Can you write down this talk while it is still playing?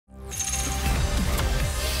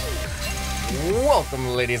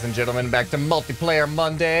Welcome, ladies and gentlemen, back to Multiplayer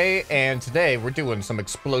Monday, and today we're doing some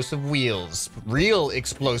explosive wheels. Real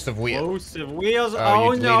explosive wheels. Explosive wheels?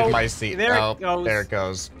 Oh, you no. deleted my seat. There it goes. There it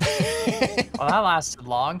goes. Well, that lasted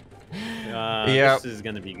long. This is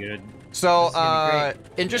gonna be good. So,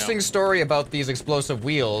 interesting story about these explosive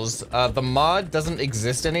wheels. The mod doesn't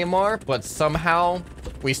exist anymore, but somehow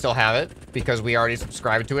we still have it because we already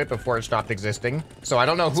subscribed to it before it stopped existing. So I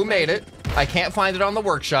don't know who made it. I can't find it on the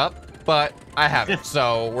workshop, but I have it.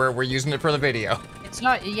 So we're using it for the video. It's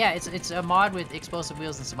not. Yeah, it's a mod with explosive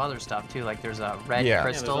wheels and some other stuff too. Like there's a red crystal. Yeah,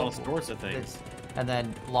 there's all sorts of things. And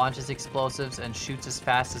then launches explosives and shoots as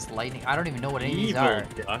fast as lightning. I don't even know what any of these are.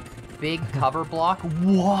 Duck. Big cover block.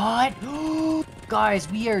 What? Guys,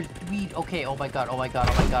 okay. Oh my god. Oh my god.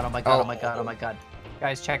 Oh my god. Oh my god. Oh my god. Oh my god.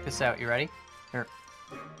 Guys, check this out. You ready? Here.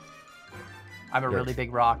 I'm a really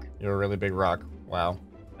big rock. You're a really big rock. Wow.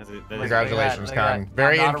 Congratulations, Con.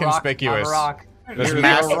 Very inconspicuous. I'm a rock. This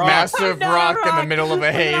massive rock in the middle of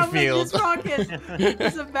a hayfield. This rock is.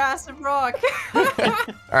 It's a massive rock. All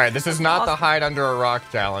right, this is not the hide under a rock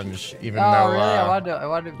challenge, even though. Oh, really? I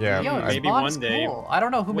wanted to. Yeah, Yo, maybe one day. Cool. I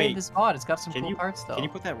don't know who made this mod. It's got some cool parts though. Can you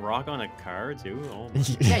put that rock on a car too? Oh.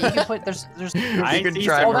 Yeah, you can put. There's. I can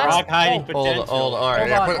try rock hiding potential. All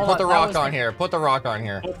right, put the rock on here. Put the rock on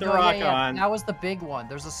here. Put the rock on. That was the big one.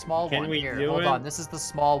 There's a small one here. Hold on. This is the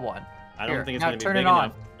small one. I don't think it's gonna be turn big it on.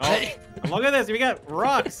 enough. Oh, look at this. We got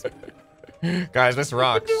rocks. Guys, this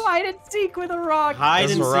rocks. Do hide and seek with a rock.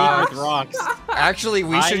 Hide and seek with rocks. Actually,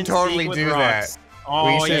 we should totally do that. Oh,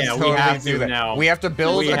 we should totally do that. Now. We have to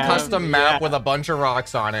build a custom map with a bunch of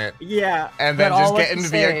rocks on it. Yeah. And then just get in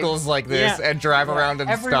vehicles like this and drive around and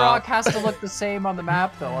Every stop. rock has to look the same on the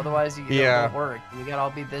map, though. Otherwise, it won't work. You gotta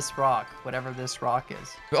all be this rock, whatever this rock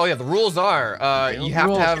is. Oh yeah, the rules are you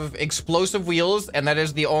have to have explosive wheels, and that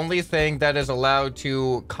is the only thing that is allowed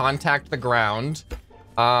to contact the ground.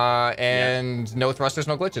 And no thrusters,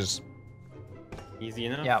 no glitches. Easy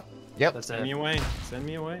enough. Yeah. Yep. That's Send me away. Send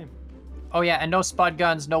me away. Oh yeah, and no spud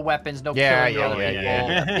guns, no weapons, no yeah. There'll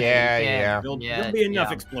be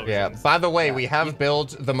enough explosions. Yeah. By the way, we have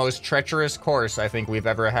built the most treacherous course I think we've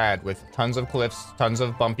ever had, with tons of cliffs, tons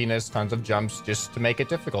of bumpiness, tons of jumps, just to make it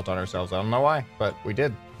difficult on ourselves. I don't know why, but we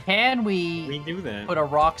did. Can we do that? Put a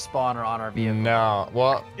rock spawner on our vehicle? No.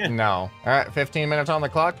 Well, no. All right, 15 minutes on the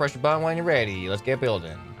clock. Press your button when you're ready. Let's get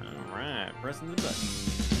building. All right, pressing the button.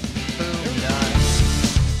 Boom, done.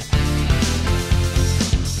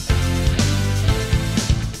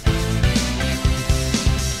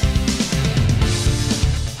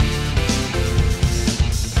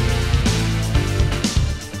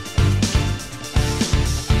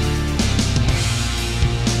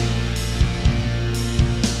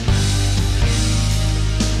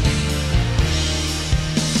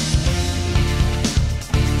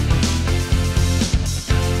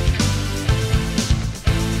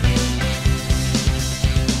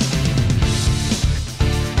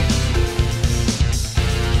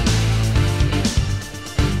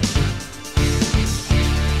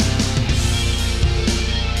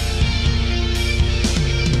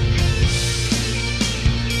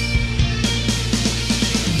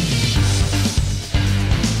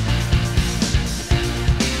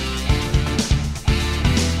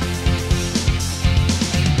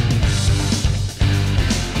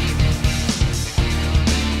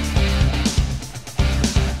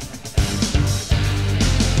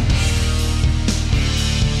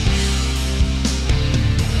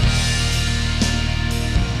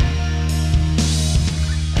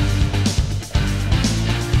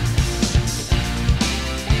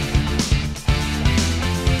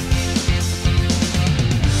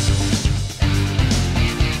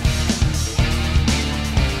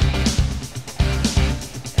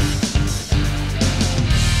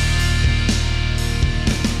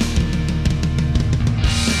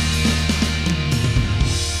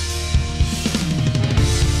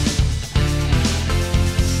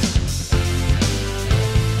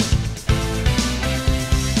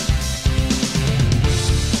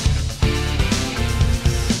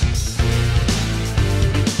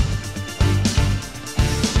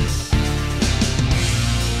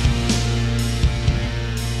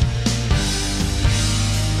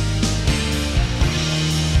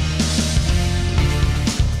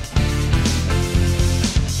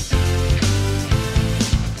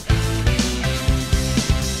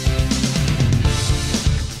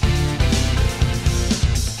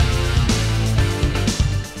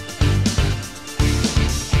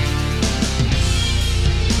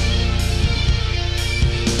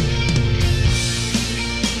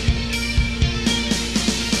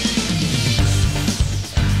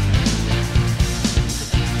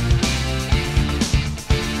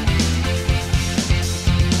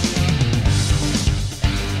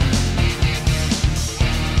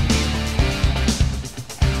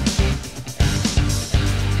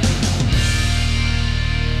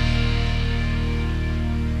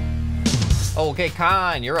 Okay,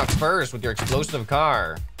 Khan, you're up first with your explosive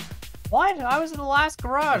car. What? I was in the last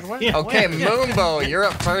garage. What? Yeah. Okay, Moonbo, you're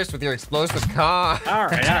up first with your explosive car. All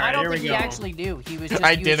right, I don't here we think go. he actually knew. He was just.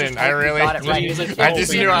 I he was just didn't. like, I he really. got it right. He was like, I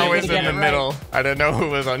just "Oh, knew man, I I'm was gonna in get the it right." middle. I didn't know who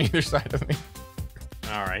was on either side of me.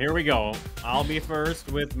 All right, here we go. I'll be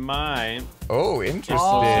first with my. Oh, interesting.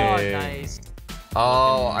 Oh, nice.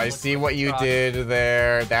 Oh, I see what you did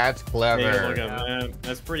there. That's Take a look clever. at that.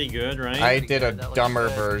 That's pretty good, right? I did a That looks dumber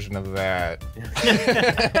good. version of that. So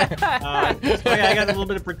yeah, I got a little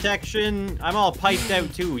bit of protection. I'm all piped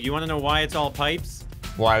out too. You want to know why it's all pipes?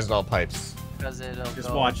 Why is it all pipes? Because it'll Just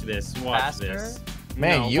go watch this. Watch faster? this.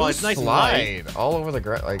 Man, No, you well, it's nice and light. slide all over the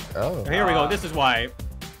ground. Like, oh, Here we go. This is why.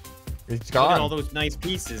 it's Look at all gone. those nice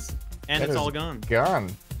pieces, and That it's is all gone. Gone.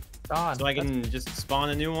 gone. So I can just spawn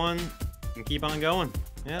a new one and keep on going.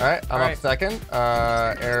 Yeah. All right, I'm Alright. up second.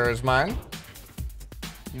 Error's mine.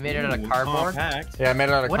 You made it out of Ooh, cardboard. compact. Yeah, I made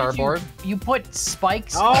it out of What cardboard. did you put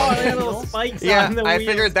spikes? Oh, on I the got little wheels? spikes Yeah, on the I wheels.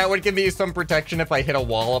 figured that would give me some protection if I hit a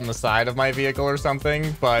wall on the side of my vehicle or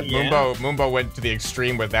something. But Yeah. Moonbo went to the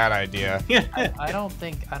extreme with that idea. I don't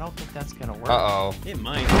think that's gonna work. Uh oh. It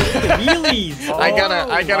might. Look at the wheelies.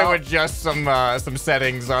 I gotta wow. adjust some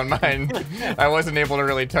settings on mine. I wasn't able to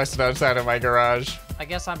really test it outside of my garage. I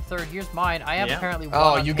guess I'm third. Here's mine. I have Yeah. apparently.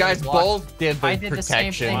 Oh, one you on guys the block. both did the I did the same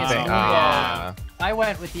protection thing as thing. Moonbo. Ah. I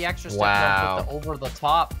went with the extra step Wow. with the over the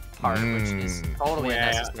top part, which is totally Yeah,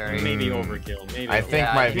 unnecessary. maybe Mm. overkill. Maybe. I think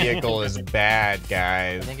Yeah. my vehicle is bad, I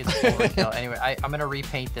guys. think it's overkill. Anyway, I'm gonna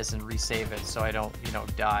repaint this and resave it so I don't,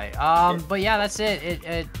 die. But yeah, that's it.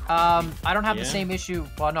 I don't have the Yeah. same issue.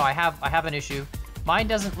 Well, no, I have an issue. Mine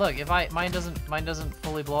doesn't look. Mine doesn't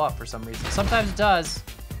fully blow up for some reason. Sometimes it does.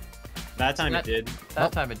 That time it did.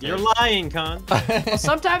 That time it did. You're lying, Con. Well,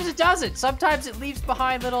 sometimes it doesn't. Sometimes it leaves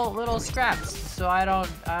behind little scraps. So I don't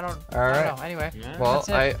All I right. don't know. Anyway. Yeah. Well, That's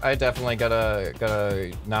it. I definitely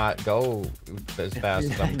gotta not go as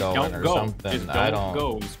fast as I'm going Don't or go. something. Just I don't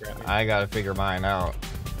don't. go, Scrappy. I gotta figure mine out.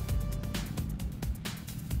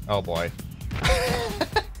 Oh boy.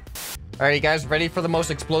 All right, you guys ready for the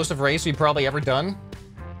most explosive race we've probably ever done?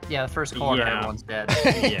 Yeah, the first corner, Yeah. everyone's dead.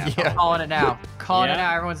 Yeah. I'm calling it now. Calling it Yeah.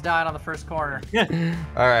 now. Everyone's dying on the first corner.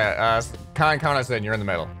 All right, count us in. You're in the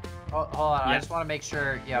middle. Oh, hold on. I Yeah. just want to make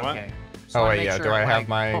sure. Yeah, What? okay. Just Oh, wanna wait, make yeah, sure do I when have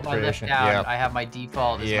my put lift creation? down, Yep. I have my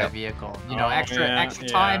default as my Yep. vehicle. Oh, Extra yeah, extra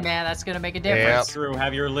yeah. time, man. That's gonna make a Yep. difference. True.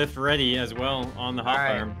 Have your lift ready as well on the hot All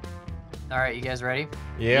right. farm. All right, you guys ready?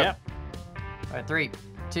 Yep. All right, 3,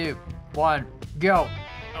 2, 1, go.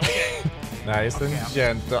 Okay. Nice and Okay,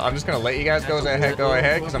 gentle. I'm just gonna let you guys go ahead,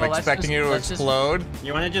 because I'm Well, let's expecting just- you to let's just- explode.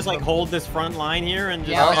 You want to just like hold this front line here and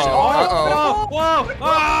just. Yeah, Uh-oh, Whoa! Whoa!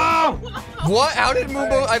 Whoa! What? How did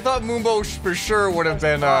Moonbo? I thought Moonbo for sure would have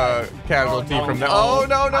been casualty no, from that. no. Oh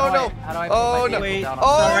no no How do I- no! how do I put Oh my no! vehicle down on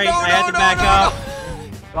Oh the- Sorry, no I had no to no back no! up.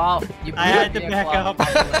 Well, you I had put to the back vehicle up.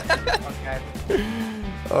 on. Okay.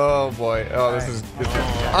 Oh boy! Oh, this is.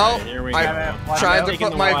 All right, here we I go. tried to Taking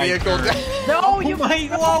put the my wide vehicle turn. down. No, you.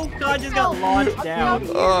 Whoa! God just got launched down.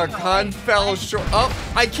 Oh, Con fell short. Oh,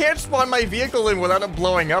 I can't spawn my vehicle in without it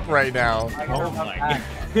blowing up right now. I gotta Oh run my back.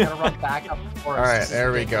 I gotta run back up the forest. All right, This is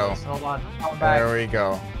there we go. ridiculous. Hold on. Coming back. There we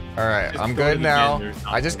go. All right, Just I'm go to good the now. bend or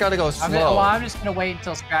something. I just gotta go Well, slow. I'm just gonna wait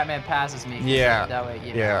until ScrapMan passes me. 'cause Yeah, That way,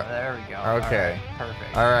 yeah. There we go. Okay. All right,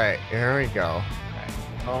 perfect. All right, here we go.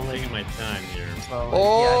 Slowly, Taking my time here. slowly.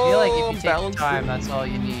 Yeah, I feel like if you take your balancing. time, that's all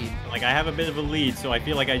you need. Like I have a bit of a lead, so I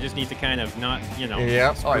feel like I just need to kind of not,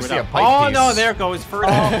 Yep. Oh, I screw see it a up. pipe Oh piece. no, there it goes. First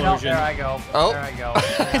Oh, no, explosion. there I go. Oh. There I go.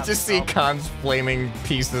 I Yeah, just see oh. Con's flaming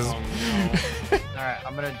pieces. Oh, no. All right,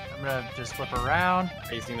 I'm gonna just flip around.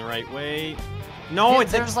 Facing the right way. No, Yeah,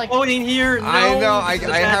 it's there's, like- exploding here. No, I know. this is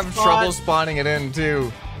a I bad have spot. trouble spawning it in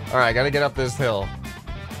too. All right, I gotta get up this hill.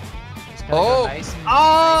 Just gonna Oh. go nice and,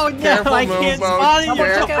 Oh nice. no, Careful, I can't Moonbo. spawn it. Someone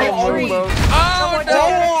You're took out so a tree. old. Oh Someone no! took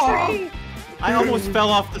out a tree. I almost fell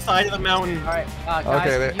off the side of the mountain. All right, guys,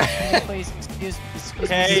 Okay, can you please excuse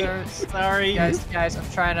Okay, me, sir. sorry. Guys, I'm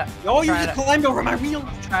trying to. Oh, you trying just to, climbed over my wheel.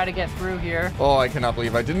 try to get through here. Oh, I cannot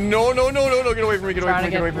believe I didn't. No, no, no, no, no! Get away from me! Get away Trying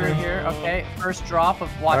from to me! Get get away from through me! here. Okay, first drop of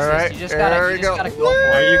watch All right, this. You just gotta, there you we just go. gotta go for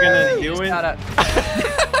it. Are you gonna You do just it?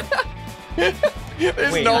 gotta.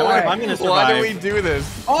 There's Wait, no I'm way. gonna Why did survive. we do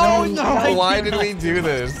this? Oh no! Why did we do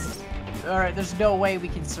this? All right, there's no way we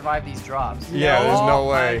can survive these drops. Yeah, there's no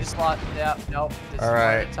I way. just lost. Yeah, nope. This All is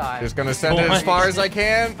right, one at a time. just gonna send it as far as I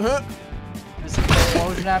can. Huh. This is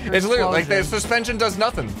explosion after It's literally like the explosion. suspension does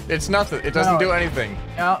nothing. It's nothing. It doesn't No. do anything.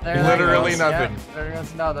 No, there Literally goes. nothing. Yeah, there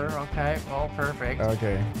goes another. Okay, well, perfect.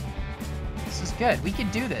 Okay. This is good. We can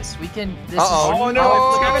do this. We can. This Uh-oh. is, Oh,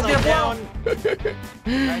 no. Scrapman's gonna down.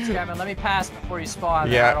 Alright, Scrapman, let me pass before you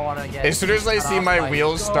spawn. Yeah. I don't want to get. As soon as I cut see off my by-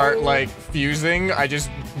 wheels start like fusing, I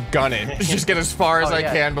just gun it. Just get as far as Oh, I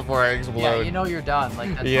yeah. can before I explode. Yeah, you know you're done.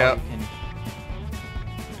 Like that's Yep. all you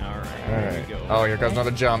can. All right. All Here right. we go. Oh, here comes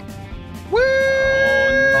another jump. Woo!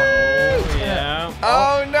 Oh no. Yeah.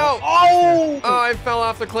 Oh no! Oh! Oh, I fell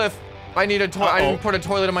off the cliff. I need a toilet. I didn't put a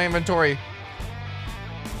toilet in my inventory.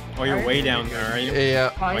 Oh, you're way down there, are you?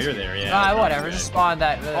 Yeah. Oh, you're there, yeah. Whatever. Just spawn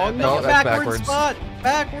that. Oh No, no, that's backwards backwards. spot.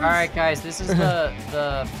 Backwards. All right, guys. This is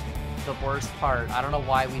the worst part. I don't know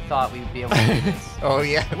why we thought we'd be able to do this. Oh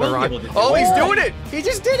yeah. The We'll be rock. able to do Oh, it. he's doing it. He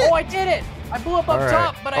just did it. Oh, I did it! I blew up All right.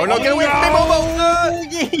 top, but Oh I. no! Get away from me, Oh,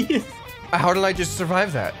 Momo! yes. How did I just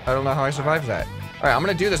survive that? I don't know how I survived that. All right, I'm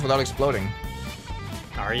gonna do this without exploding.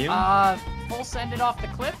 Are you? Full send it off the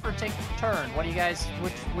cliff or take the turn? What do you guys?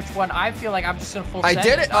 Which one? I feel like I'm just gonna full I send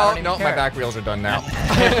did it. I Oh don't even no, my care. back wheels are done now.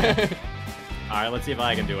 All right, let's see if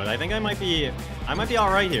I can do it. I think I might be all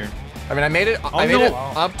right here. I mean, I made it. Oh, I made no. it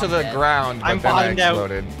up to I'm the dead. ground, but I'm then I bottomed out.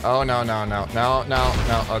 exploded. Oh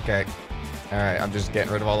no! Okay. All right, I'm just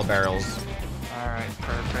getting rid of all the barrels. All right,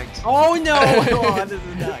 perfect. Oh no! Oh, this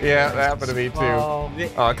is not Yeah, good. that happened to me too.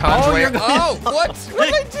 Oh, Conjoy. you're Oh, going- what? What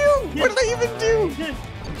did I do? What did I even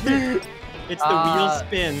do? It's the wheel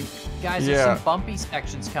spin. guys, Yeah. there's some bumpy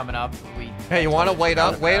sections coming up. Hey, you want to wait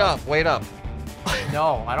up? Wait up. Wait up.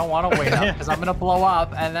 No, I don't want to wait up because I'm gonna blow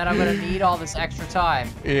up and then I'm gonna need all this extra time.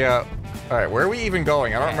 Yeah. All right, where are we even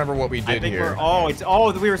going? I don't Okay. remember what we I did think here. we were supposed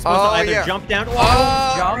to Oh, either yeah. jump down.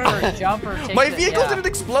 Oh! Jumper, take My the- vehicle yeah. didn't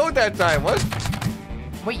explode that time. What?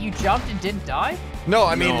 Wait, you jumped and didn't die? No,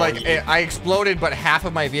 I mean, No, like, you- I exploded, but half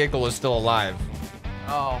of my vehicle was still alive.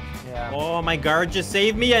 Oh, yeah. Oh, my guard just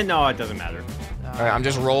saved me, and no, it doesn't matter. All right, I'm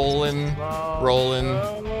just rolling, Slow, rolling,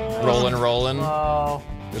 rolling. slow.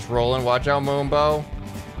 Just rolling. Watch out, Moonbow.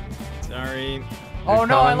 Sorry. Oh You're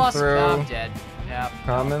no, I coming lost. through. Oh, I'm dead. Yeah.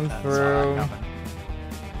 Coming That's through. coming.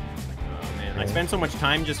 Oh man, I spend so much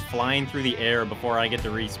time just flying through the air before I get to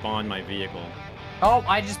respawn my vehicle. Oh,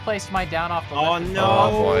 I just placed mine down off the Oh lift. no!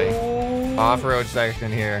 Oh, boy. Off-road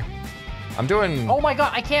section here. I'm doing. Oh my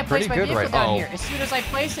god, I can't place Pretty my good vehicle right- down uh-oh. here. As soon as I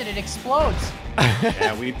place it, it explodes.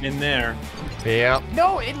 Yeah, we've been there. Yeah.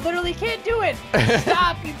 No, it literally can't do it.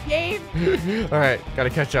 Stop, you game. All right, gotta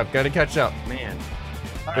catch up. Gotta catch up. Man.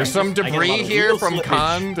 There's some I get a lot debris of here wheel from slippage.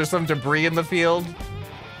 Con. There's some debris in the field.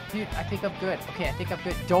 Dude, I think I'm good. Okay, I think I'm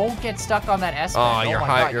good. Don't get stuck on that S. Oh, you're my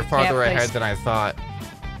high. God, You're you farther can't ahead place- than I thought.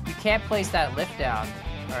 You can't place that lift down.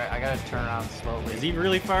 All right, I gotta turn around slowly. Is he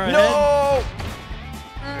really far ahead? No!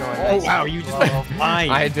 Going Oh nice wow, and you just slow, went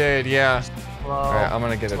flying. I did, yeah. slow, All right, I'm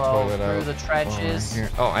gonna get a slow toilet through out. the trenches. Here.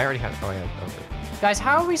 Oh, I already had it. Oh, yeah. Okay. Guys,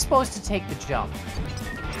 how are we supposed to take the jump?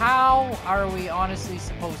 How are we honestly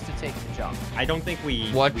supposed to take the jump? I don't think we.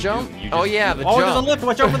 What we jump? do. You Oh, just- yeah, the Oh, jump. there's a lift.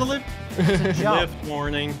 Watch out for the lift. It's a jump. Lift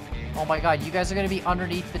warning. Oh my god, you guys are gonna be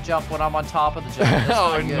underneath the jump when I'm on top of the jump. That's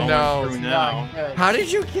Oh, not good. no. Going That's through not now. good. How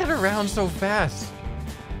did you get around so fast?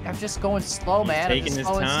 I'm just going slow, He's man. I'm taking just his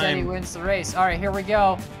slow and steady time. wins the race. All right, here we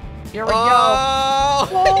go. Here we Oh!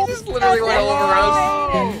 go. He just literally went over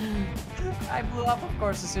us. I blew up, of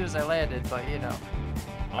course, as soon as I landed, but you know.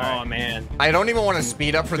 Oh man. I don't even want to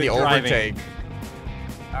speed up for the Good driving. overtake.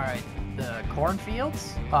 All right, the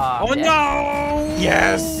cornfields. Oh yeah. no!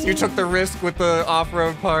 Yes, you took the risk with the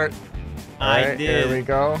off-road part. I Alright, did. Here we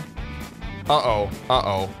go. Uh-oh.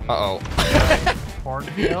 Uh-oh. Uh-oh.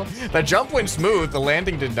 Cornfields. The jump went smooth. The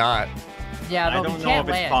landing did not. Yeah, I no, don't you know can't if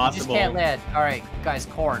it's land. You possible. just can't land. All right, guys,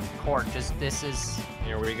 corn. Just this is.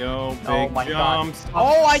 Here we go. Big Oh my God. jumps.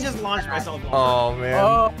 Oh, I just launched myself over. Oh, man.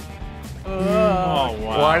 Oh. Oh,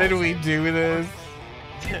 wow. Why did we do this?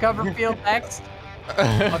 Cover field next.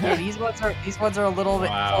 Okay, these ones are a little bit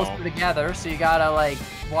Wow. closer together, so you gotta like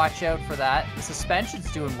watch out for that. The suspension's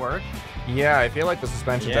doing work. Yeah, I feel like the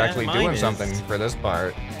suspension's Yeah, actually mine doing is. something for this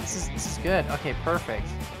part. This is good. Okay, perfect.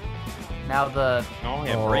 Now the Oh,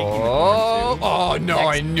 yeah, braking. Oh, oh no,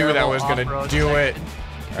 I next knew that turbo was gonna off-road do it.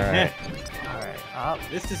 section. All right, All right, up,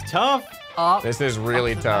 This is tough. up. this is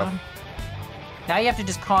really up and tough. down. Now you have to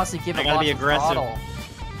just constantly give I it gotta lots be of aggressive. throttle.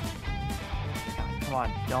 Come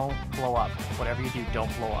on, don't blow up. Whatever you do,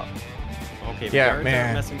 don't blow up. Okay, Yeah, guards are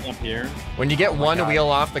man. messing up here. When you get Oh my one God. wheel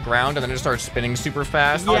off the ground and then it starts spinning super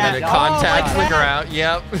fast Yeah. and then it Oh, contacts my the God. ground.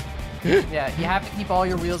 Yep. Yeah, you have to keep all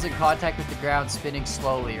your wheels in contact with the ground, spinning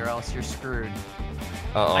slowly, or else you're screwed.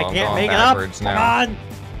 Uh-oh, I I'm can't going make it up. backwards Come now. on.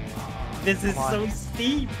 This is Come on. so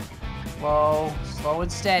steep. Slow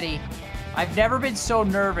and steady. I've never been so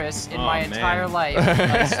nervous in Oh, my man. entire life.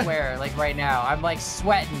 I swear, like right now, I'm like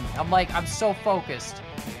sweating. I'm so focused.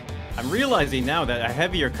 I'm realizing now that a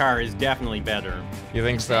heavier car is definitely better. You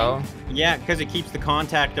think so? Yeah, because it keeps the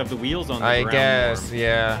contact of the wheels on the ground. I guess, more.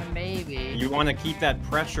 yeah. Maybe. You want to keep that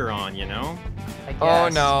pressure on, you know? I guess. Oh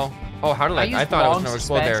no. Oh, how did I thought I was gonna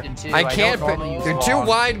explode there. too. I can't. don't normally use You're too long.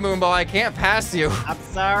 wide, Moonbo. I can't pass you. I'm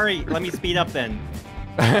sorry. Let me speed up then.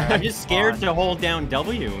 I'm just scared to hold down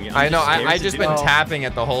W. I know. I just been tapping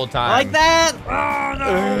it the whole time. Like that. Oh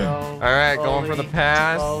no. All right, going for the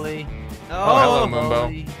pass. Slowly. Oh, hello,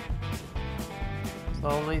 Moonbo.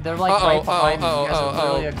 Slowly. They're like right behind me. You guys are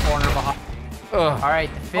really a corner behind. All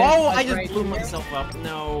right, the finish. Oh, I is just right blew here. myself up.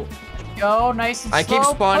 No. Go, nice and slow. I keep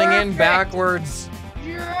spawning in Perfect. backwards.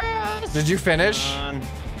 Yes. Did you finish?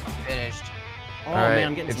 Finished. Oh All right, man,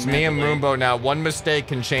 I'm getting it's some me and delay. Moonbo now. One mistake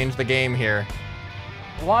can change the game here.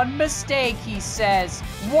 One mistake, he says.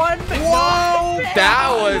 One mistake. Whoa! That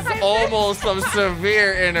was almost some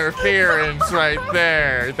severe interference right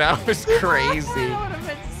there. That was crazy. That would have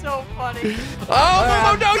been so funny.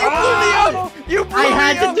 Oh, no, you blew me up! You blew I me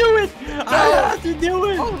had up! to do it! I had to do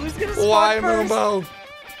it! Oh, who's gonna spawn Why, first? Moonbo?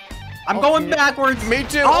 I'm going backwards! Me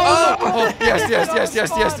too! Oh! Oh, yes.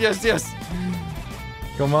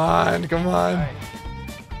 Come on. Right.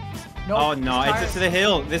 Nope, Oh no, it's just to the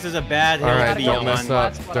hill. This is a bad hill All to right, be don't on. mess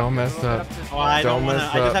up. Don't mess up. Oh, I don't wanna.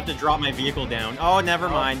 mess I up. just have to drop my vehicle down. Oh, never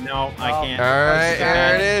mind. No, I can't. All right,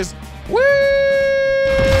 there it is. Woo!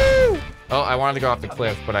 Oh, I wanted to go off the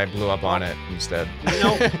cliff, but I blew up on it instead.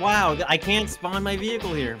 No, wow, I can't spawn my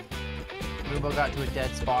vehicle here. Rubo got to a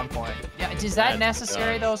dead spawn point. Yeah, is that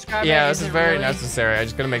necessary though, ScrapMan? Yeah, this is very really? necessary. I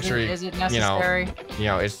just gotta make sure you, Is it necessary? you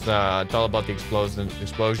know, it's all about the explosions.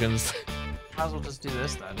 Might as well just do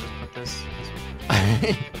this then. Just put this.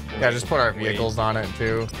 Yeah, just put our vehicles on it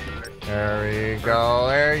too. There we go.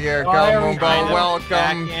 There you Oh, go, there we Moonbo. go.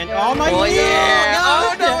 Welcome. Oh my Well, god! yeah.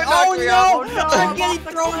 Oh, no, it knocked me off. Oh, no. I'm getting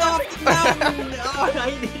thrown off the mountain! Oh,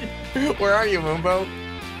 I did. Where are you, Moonbo?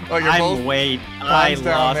 Oh, you're I'm both way. I climbs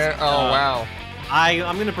down lost. there. Oh, wow.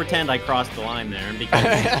 I'm gonna pretend I crossed the line there because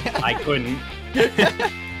I couldn't.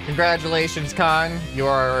 Congratulations, Khan. You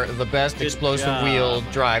are the best Good explosive job. wheel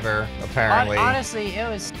driver, apparently. Honestly, it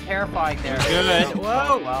was terrifying there. Good.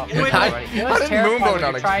 Whoa. Well, It was How terrifying. did Moonbo when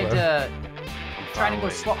not you're trying explode? to go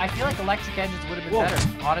slow. I feel like electric engines would have been Whoa.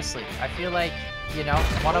 better. Honestly, I feel like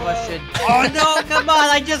one of us should. Oh no! Come on!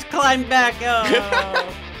 I just climbed back.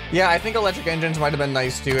 Oh. Yeah, I think electric engines might have been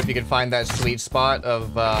nice too if you could find that sweet spot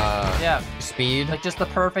of Yeah. speed. Like just the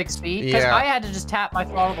perfect speed, because Yeah. I had to just tap my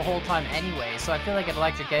throttle the whole time anyway, so I feel like an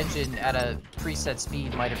electric engine at a preset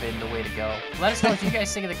speed might have been the way to go. Let us know what you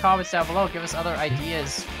guys think in the comments down below. Give us other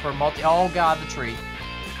ideas for oh god, the tree.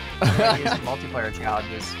 Other ideas for multiplayer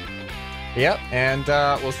challenges. Yep, and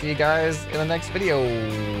we'll see you guys in the next video.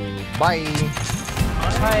 Bye.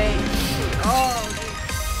 Bye. Oh.